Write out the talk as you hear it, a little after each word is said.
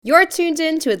You're tuned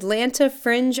in to Atlanta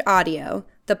Fringe Audio,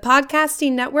 the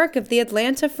podcasting network of the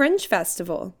Atlanta Fringe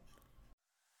Festival.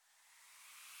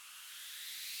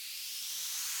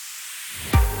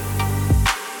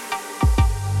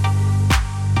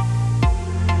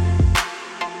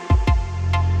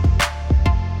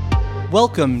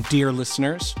 Welcome, dear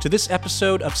listeners, to this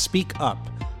episode of Speak Up,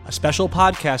 a special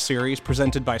podcast series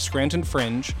presented by Scranton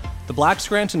Fringe, the Black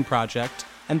Scranton Project,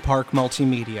 and Park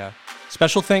Multimedia.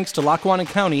 Special thanks to Lackawanna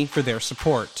County for their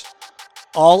support.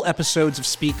 All episodes of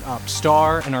Speak Up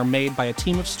star and are made by a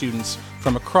team of students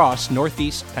from across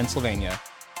Northeast Pennsylvania.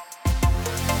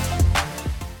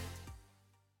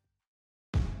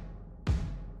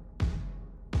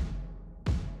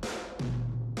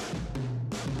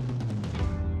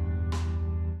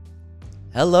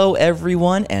 Hello,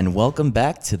 everyone, and welcome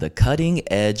back to the Cutting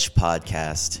Edge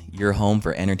Podcast, your home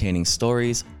for entertaining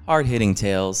stories, hard-hitting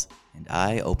tales, and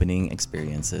eye-opening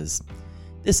experiences.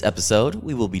 This episode,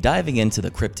 we will be diving into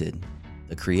the cryptid,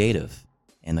 the creative,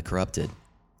 and the corrupted.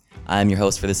 I am your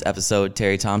host for this episode,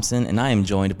 Terry Thompson, and I am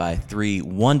joined by three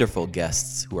wonderful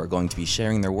guests who are going to be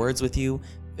sharing their words with you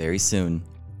very soon.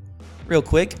 Real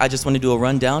quick, I just want to do a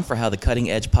rundown for how the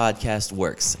Cutting Edge Podcast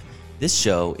works. This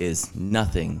show is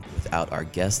nothing without our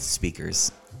guest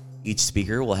speakers. Each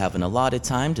speaker will have an allotted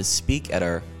time to speak at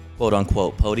our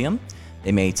quote-unquote podium.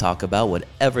 They may talk about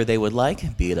whatever they would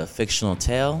like, be it a fictional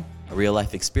tale, a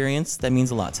real-life experience that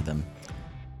means a lot to them.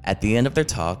 At the end of their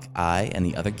talk, I and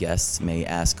the other guests may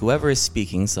ask whoever is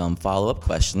speaking some follow-up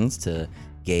questions to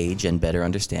gauge and better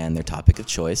understand their topic of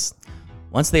choice.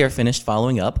 Once they are finished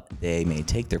following up, they may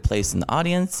take their place in the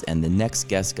audience and the next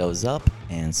guest goes up,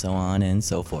 and so on and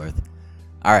so forth.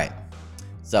 All right,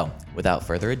 so without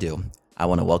further ado, I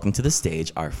want to welcome to the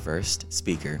stage our first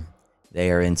speaker. They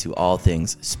are into all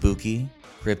things spooky,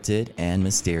 cryptid, and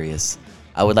mysterious.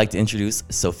 I would like to introduce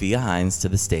Sophia Hines to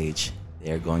the stage.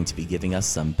 They are going to be giving us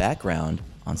some background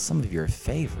on some of your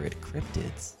favorite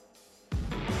cryptids.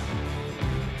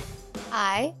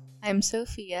 Hi, I'm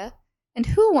Sophia, and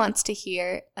who wants to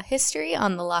hear a history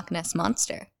on the Loch Ness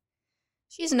Monster?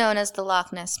 She's known as the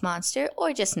Loch Ness Monster,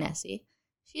 or just Nessie.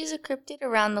 She is a cryptid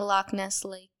around the Loch Ness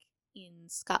Lake in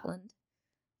Scotland.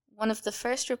 One of the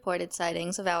first reported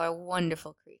sightings of our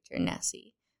wonderful creature,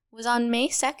 Nessie, was on May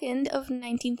 2nd of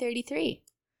 1933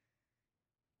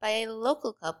 by a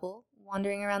local couple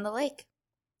wandering around the lake.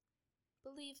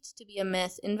 Believed to be a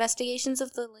myth, investigations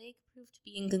of the lake proved to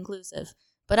be inconclusive,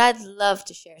 but I'd love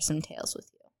to share some tales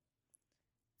with you.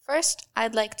 First,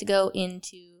 I'd like to go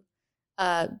into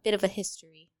a bit of a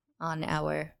history on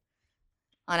our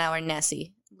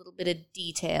Nessie, a little bit of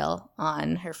detail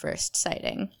on her first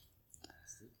sighting.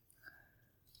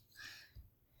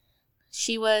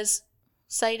 She was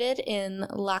sighted in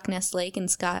Loch Ness Lake in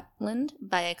Scotland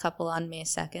by a couple on May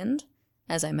 2nd,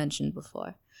 as I mentioned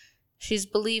before. She's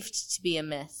believed to be a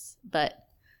myth, but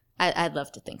I'd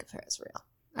love to think of her as real.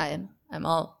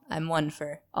 I'm one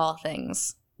for all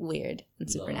things weird and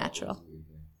supernatural.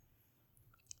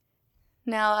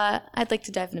 Now, I'd like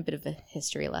to dive in a bit of a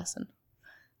history lesson.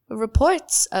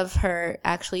 Reports of her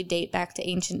actually date back to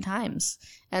ancient times,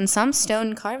 and some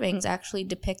stone carvings actually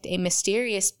depict a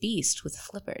mysterious beast with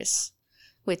flippers,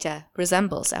 which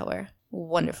resembles our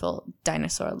wonderful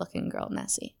dinosaur-looking girl,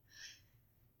 Nessie.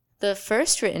 The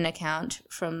first written account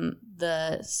from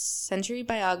the Century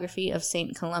Biography of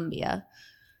St. Columba,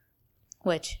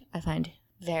 which I find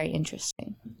very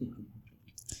interesting,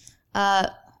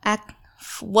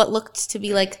 what looked to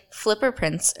be like flipper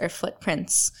prints or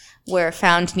footprints were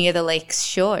found near the lake's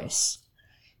shores.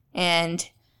 And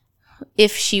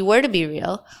if she were to be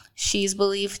real, she's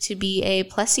believed to be a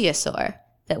plesiosaur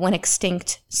that went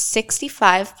extinct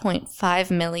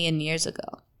 65.5 million years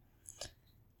ago.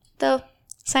 Though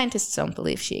scientists don't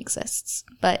believe she exists,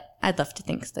 but I'd love to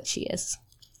think that she is.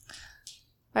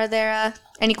 Are there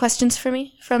any questions for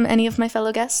me from any of my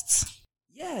fellow guests?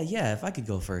 Yeah, if I could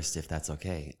go first, if that's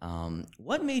okay.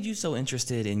 What made you so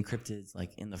interested in cryptids,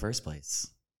 in the first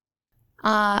place?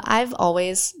 I've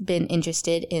always been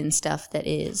interested in stuff that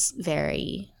is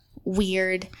very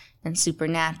weird and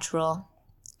supernatural.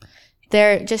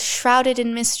 They're just shrouded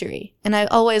in mystery, and I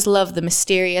always love the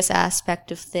mysterious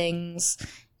aspect of things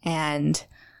and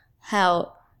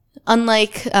how,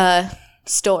 unlike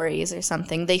stories or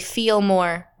something, they feel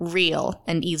more real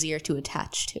and easier to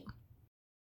attach to.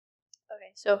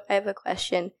 So I have a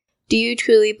question. Do you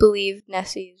truly believe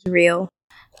Nessie is real?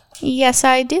 Yes,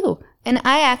 I do. And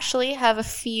I actually have a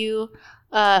few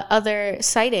other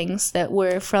sightings that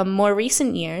were from more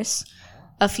recent years.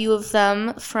 A few of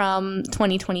them from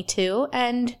 2022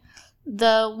 and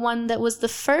the one that was the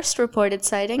first reported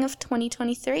sighting of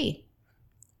 2023.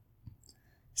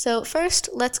 So first,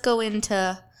 let's go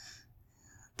into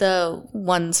the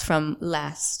ones from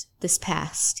this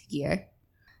past year.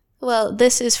 Well,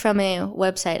 this is from a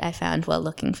website I found while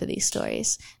looking for these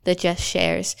stories that just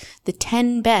shares the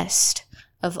 10 best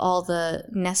of all the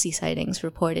Nessie sightings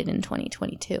reported in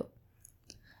 2022.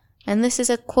 And this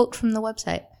is a quote from the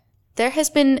website. There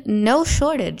has been no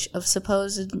shortage of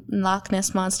supposed Loch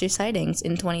Ness Monster sightings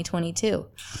in 2022.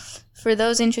 For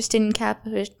those interested in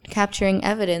capturing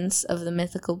evidence of the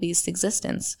mythical beast's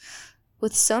existence,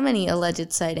 with so many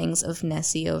alleged sightings of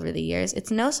Nessie over the years,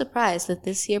 it's no surprise that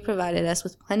this year provided us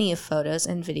with plenty of photos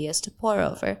and videos to pore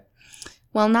over.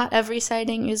 While not every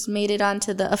sighting has made it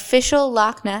onto the official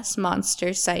Loch Ness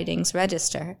Monster Sightings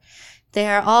Register, they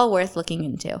are all worth looking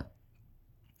into.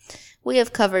 We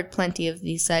have covered plenty of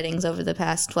these sightings over the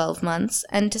past 12 months,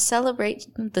 and to celebrate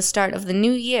the start of the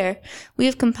new year, we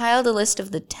have compiled a list of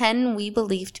the 10 we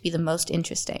believe to be the most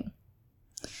interesting.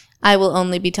 I will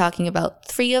only be talking about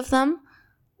 3 of them,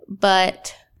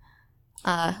 but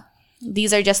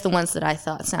these are just the ones that I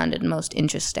thought sounded most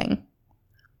interesting.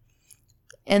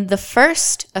 And the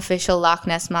first official Loch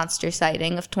Ness Monster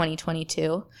sighting of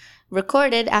 2022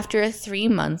 recorded after a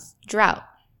 3-month drought.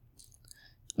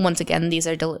 Once again, these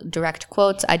are direct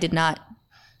quotes. I did not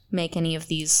make any of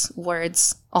these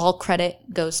words. All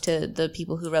credit goes to the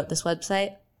people who wrote this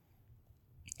website.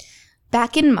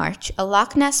 Back in March, a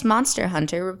Loch Ness monster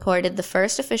hunter reported the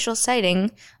first official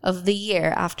sighting of the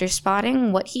year after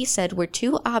spotting what he said were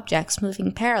 2 objects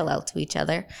moving parallel to each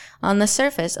other on the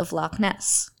surface of Loch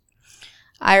Ness.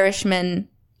 Irishman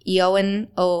Eoin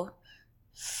O'Fadhagan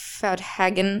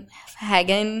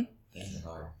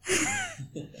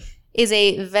is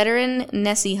a veteran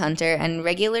Nessie hunter and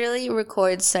regularly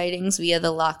records sightings via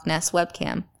the Loch Ness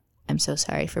webcam. I'm so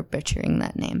sorry for butchering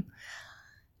that name.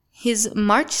 His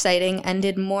March sighting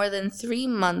ended more than 3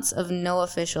 months of no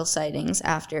official sightings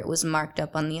after it was marked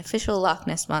up on the official Loch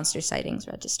Ness Monster Sightings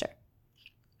Register.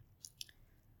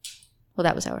 Well,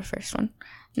 that was our first one.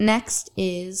 Next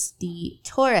is the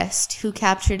tourist who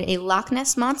captured a Loch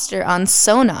Ness Monster on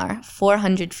sonar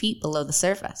 400 feet below the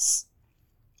surface.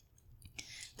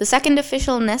 The second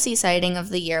official Nessie sighting of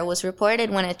the year was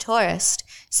reported when a tourist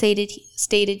stated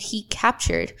he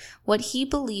captured what he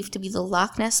believed to be the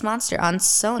Loch Ness Monster on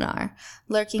sonar,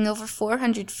 lurking over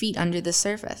 400 feet under the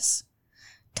surface.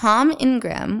 Tom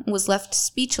Ingram was left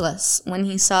speechless when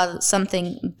he saw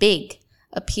something big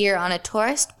appear on a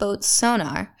tourist boat's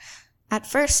sonar. At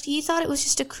first, he thought it was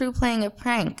just a crew playing a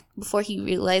prank, before he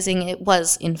realizing it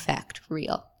was, in fact,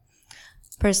 real.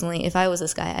 Personally, if I was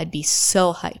this guy, I'd be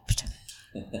so hyped.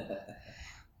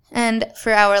 And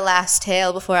for our last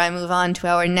tale, before I move on to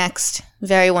our next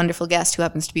very wonderful guest, who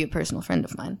happens to be a personal friend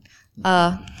of mine,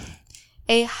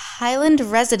 a Highland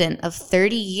resident of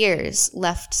 30 years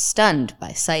left stunned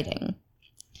by sighting.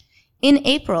 In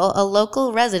April, a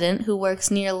local resident who works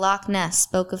near Loch Ness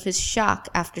spoke of his shock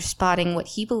after spotting what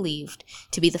he believed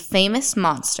to be the famous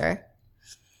monster.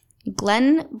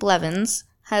 Glenn Blevins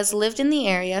has lived in the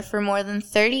area for more than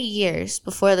 30 years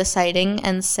before the sighting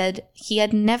and said he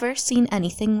had never seen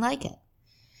anything like it.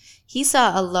 He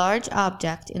saw a large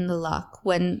object in the loch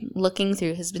when looking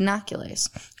through his binoculars,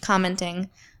 commenting,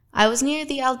 "I was near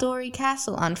the Aldori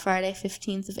Castle on Friday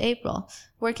 15th of April,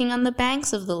 working on the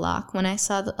banks of the loch when I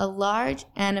saw a large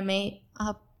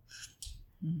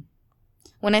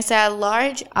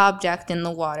object in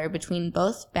the water between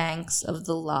both banks of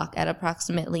the loch at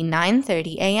approximately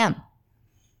 9:30 a.m.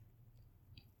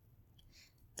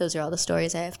 Those are all the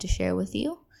stories I have to share with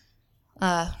you.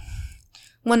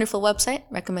 Wonderful website.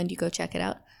 Recommend you go check it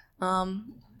out.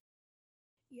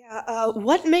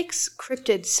 What makes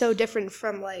cryptids so different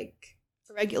from, like,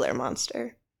 a regular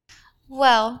monster?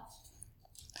 Well,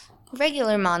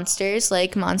 regular monsters,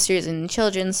 like monsters in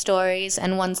children's stories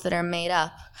and ones that are made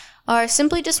up, are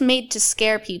simply just made to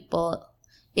scare people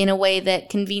in a way that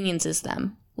conveniences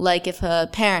them. Like if a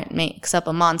parent makes up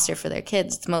a monster for their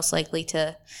kids, it's most likely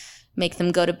to make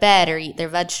them go to bed or eat their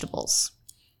vegetables.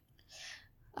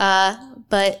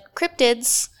 But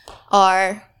cryptids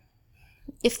are,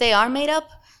 if they are made up,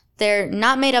 they're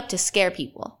not made up to scare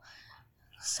people.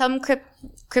 Some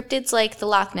cryptids, like the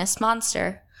Loch Ness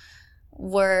Monster,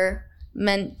 were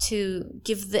meant to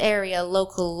give the area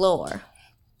local lore.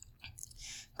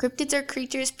 Cryptids are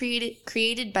creatures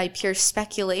created by pure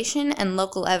speculation and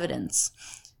local evidence.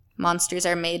 Monsters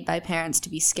are made by parents to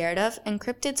be scared of, and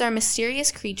cryptids are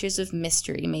mysterious creatures of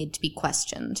mystery made to be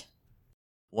questioned.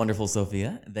 Wonderful,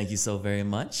 Sophia. Thank you so very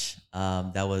much.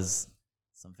 That was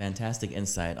some fantastic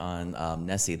insight on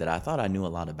Nessie that I thought I knew a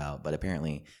lot about, but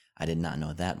apparently I did not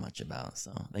know that much about.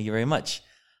 So thank you very much.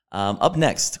 Up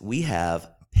next, we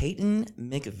have Peyton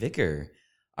McVicker.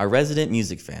 our resident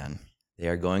music fan. They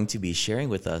are going to be sharing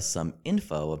with us some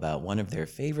info about one of their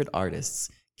favorite artists,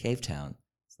 Cavetown.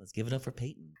 So let's give it up for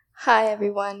Peyton. Hi,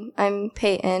 everyone. I'm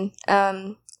Peyton.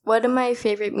 One of my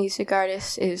favorite music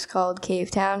artists is called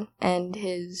Cavetown, and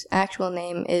his actual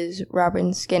name is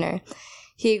Robin Skinner.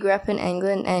 He grew up in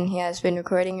England, and he has been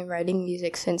recording and writing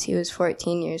music since he was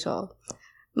 14 years old.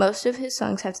 Most of his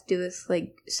songs have to do with,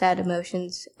 like, sad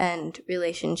emotions and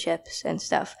relationships and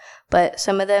stuff, but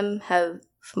some of them have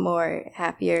more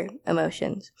happier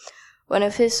emotions. One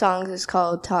of his songs is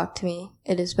called Talk to Me.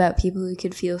 It is about people who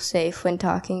could feel safe when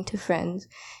talking to friends,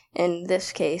 in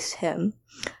this case, him.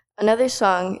 Another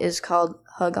song is called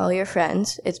Hug All Your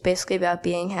Friends. It's basically about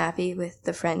being happy with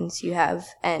the friends you have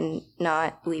and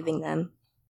not leaving them.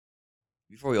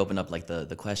 Before we open up like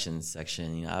the questions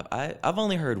section, you know, I've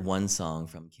only heard one song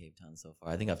from Cavetown so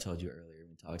far. I think I've told you earlier when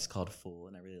we talked. It's called Fool,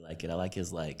 and I really like it. I like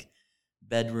his like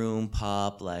bedroom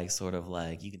pop, like sort of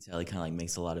like you can tell he kind of like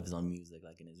makes a lot of his own music,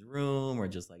 like in his room or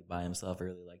just like by himself. I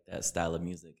really like that style of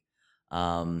music.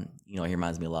 You know, he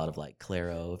reminds me a lot of like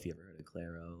Clairo, if you ever heard of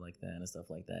Clairo, like that and stuff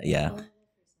like that. Yeah,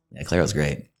 Clairo's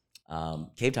great.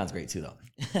 Cavetown's great too,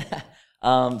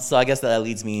 though. So I guess that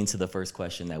leads me into the first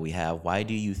question that we have. Why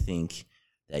do you think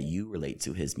that you relate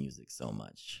to his music so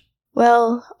much?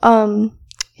 Well,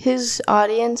 his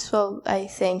audience, I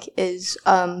think, is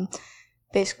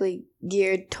basically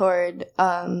geared toward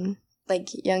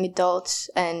like young adults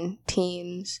and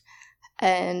teens,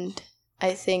 and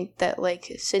I think that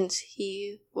like since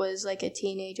he was like a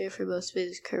teenager for most of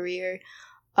his career,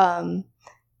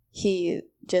 he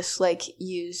just like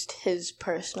used his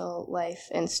personal life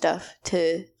and stuff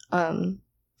to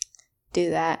do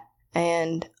that,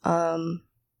 and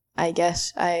I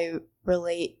guess I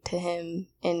relate to him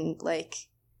in like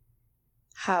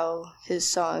how his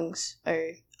songs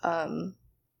are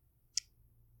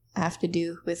have to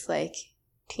do with like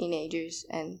teenagers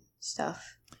and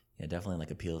stuff. Yeah, definitely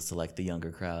like appeals to like the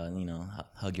younger crowd, you know,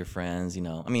 hug your friends, you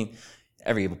know. I mean,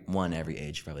 every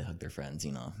age probably hug their friends,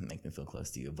 you know, make them feel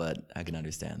close to you, but I can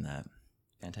understand that.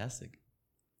 Fantastic.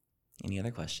 Any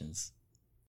other questions?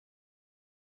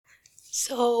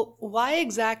 So, why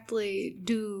exactly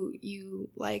do you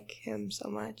like him so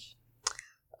much?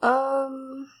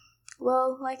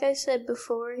 Well, like I said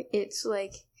before, it's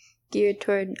like geared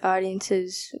toward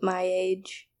audiences my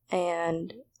age,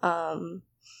 and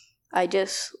I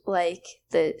just like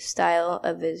the style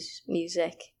of his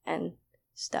music and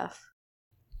stuff.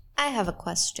 I have a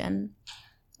question.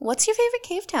 What's your favorite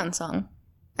Cavetown song?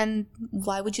 And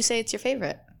why would you say it's your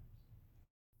favorite?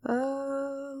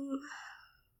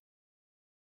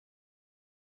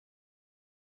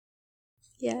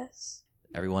 Yes.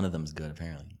 Every one of them's good,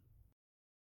 apparently.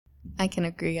 I can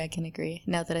agree.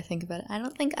 Now that I think about it, I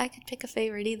don't think I could pick a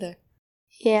favorite either.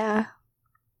 Yeah.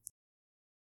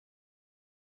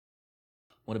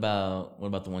 What about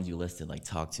the ones you listed, like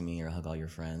Talk to Me or Hug All Your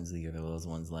Friends? Either of those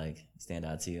ones like stand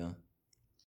out to you?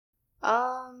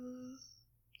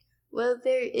 Well,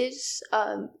 there is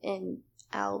an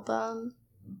album,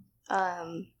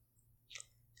 and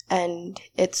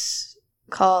it's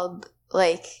called,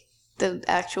 like, the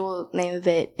actual name of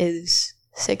it is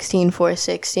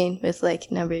 16416 with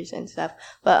like numbers and stuff,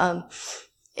 but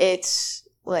it's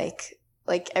like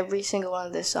every single one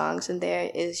of the songs in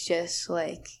there is just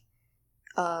like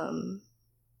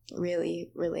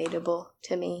really relatable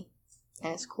to me,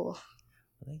 and it's cool.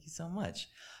 Well, thank you so much.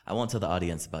 I won't tell the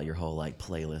audience about your whole like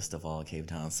playlist of all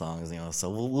Cavetown songs, you know,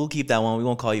 so we'll keep that one. We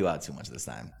won't call you out too much this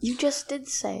time. You just did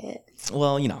say it.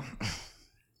 Well, you know,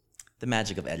 the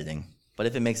magic of editing. But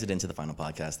if it makes it into the final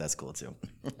podcast, that's cool too.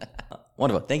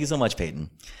 Wonderful. Thank you so much, Peyton.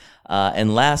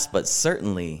 And last but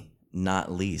certainly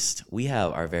not least, we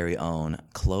have our very own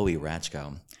Chloe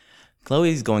Ratchko.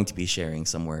 Chloe is going to be sharing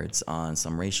some words on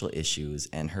some racial issues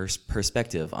and her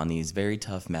perspective on these very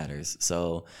tough matters.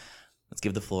 So let's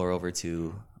give the floor over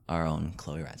to our own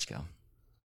Chloe Ratchko.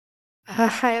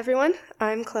 Hi, everyone.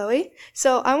 I'm Chloe.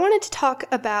 So I wanted to talk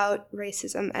about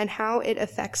racism and how it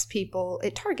affects people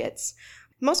it targets.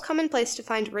 The most common place to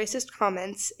find racist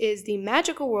comments is the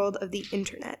magical world of the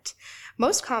internet,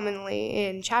 most commonly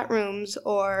in chat rooms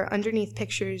or underneath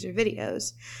pictures or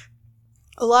videos.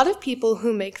 A lot of people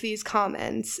who make these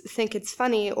comments think it's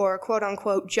funny or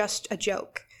quote-unquote just a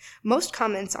joke. Most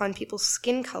comments on people's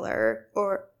skin color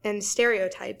and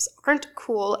stereotypes aren't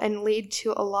cool and lead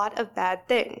to a lot of bad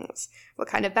things. What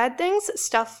kind of bad things?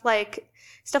 Stuff like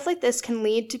this can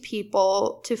lead to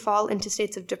people to fall into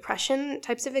states of depression,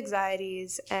 types of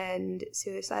anxieties, and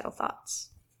suicidal thoughts.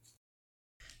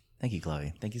 Thank you,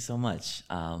 Chloe. Thank you so much.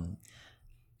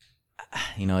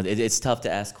 You know, it's tough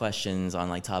to ask questions on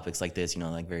like topics like this, you know,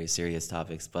 like very serious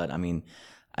topics. But I mean,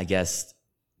 I guess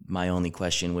my only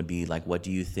question would be like, what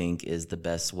do you think is the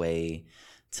best way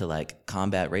to like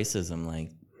combat racism?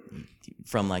 Like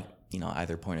from like,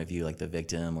 either point of view, like the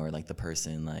victim or like the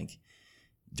person like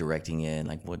directing it.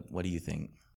 Like what do you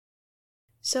think?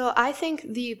 So I think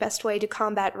the best way to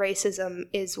combat racism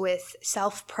is with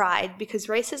self-pride, because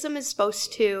racism is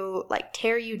supposed to like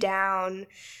tear you down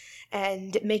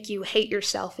and make you hate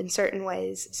yourself in certain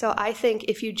ways. So I think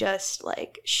if you just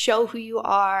like show who you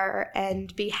are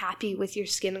and be happy with your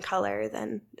skin color,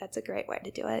 then that's a great way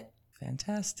to do it.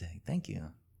 Fantastic. Thank you.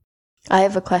 I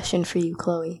have a question for you,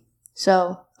 Chloe.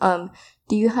 So,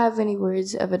 do you have any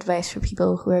words of advice for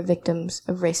people who are victims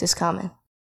of racist comment?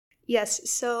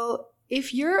 Yes, so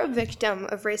if you're a victim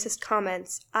of racist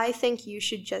comments, I think you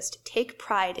should just take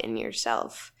pride in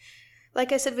yourself.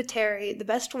 Like I said with Terry, the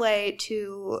best way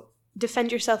to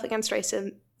defend yourself against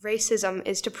racism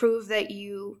is to prove that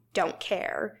you don't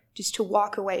care, just to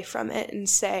walk away from it and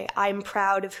say, I'm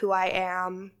proud of who I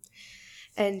am,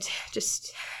 and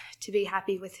just to be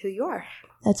happy with who you are.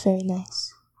 That's very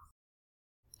nice.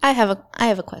 I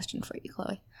have a question for you,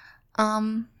 Chloe.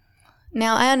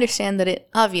 Now I understand that it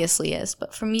obviously is,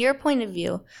 but from your point of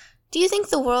view, do you think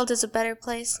the world is a better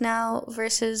place now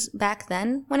versus back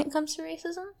then when it comes to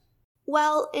racism?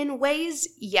 Well, in ways,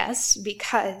 yes,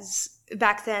 because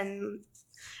back then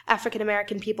African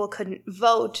American people couldn't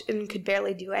vote and could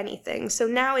barely do anything. So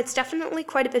now it's definitely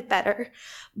quite a bit better.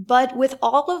 But with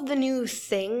all of the new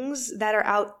things that are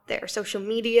out there, social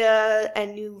media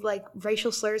and new like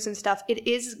racial slurs and stuff, it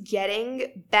is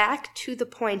getting back to the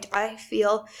point, I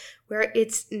feel, where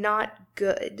it's not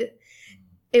good.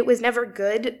 It was never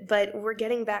good, but we're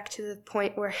getting back to the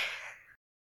point where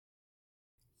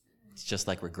it's just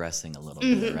like regressing a little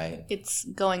bit, right? It's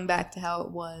going back to how it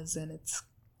was, and it's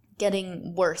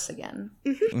getting worse again.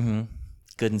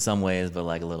 Good in some ways, but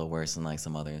like a little worse in like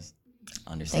some others.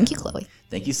 Understand? Thank you, Chloe.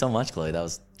 Thank you so much, Chloe. That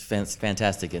was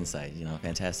fantastic insight.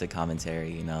 Fantastic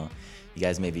commentary. You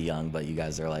guys may be young, but you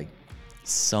guys are like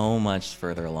so much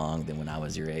further along than when I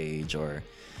was your age. Or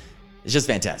it's just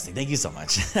fantastic. Thank you so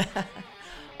much.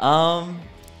 All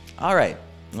right.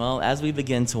 Well, as we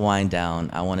begin to wind down,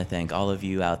 I want to thank all of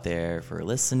you out there for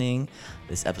listening.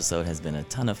 This episode has been a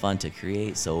ton of fun to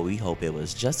create, so we hope it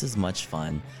was just as much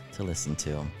fun to listen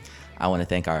to. I want to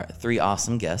thank our 3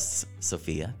 awesome guests,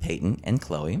 Sophia, Peyton, and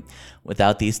Chloe.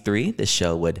 Without these 3, this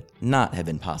show would not have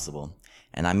been possible.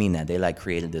 And I mean that. They like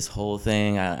created this whole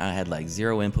thing. I had like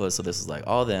 0 input, so this is like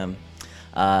all them.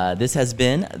 This has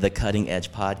been the Cutting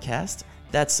Edge Podcast.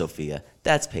 That's Sophia,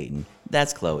 that's Peyton,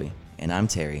 that's Chloe, and I'm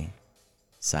Terry.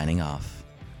 Signing off.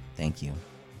 Thank you.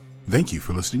 Thank you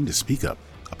for listening to Speak Up,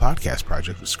 a podcast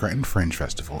project with Scranton Fringe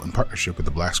Festival in partnership with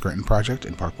the Black Scranton Project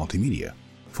and Park Multimedia.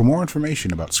 For more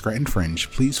information about Scranton Fringe,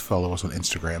 please follow us on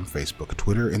Instagram, Facebook,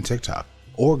 Twitter, and TikTok,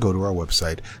 or go to our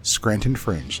website,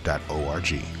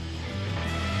 scrantonfringe.org.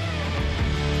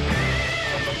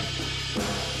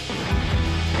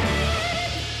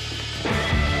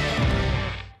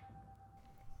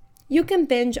 You can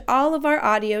binge all of our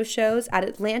audio shows at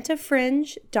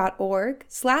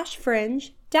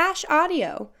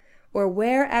atlantafringe.org/fringe-audio or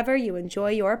wherever you enjoy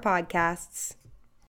your podcasts.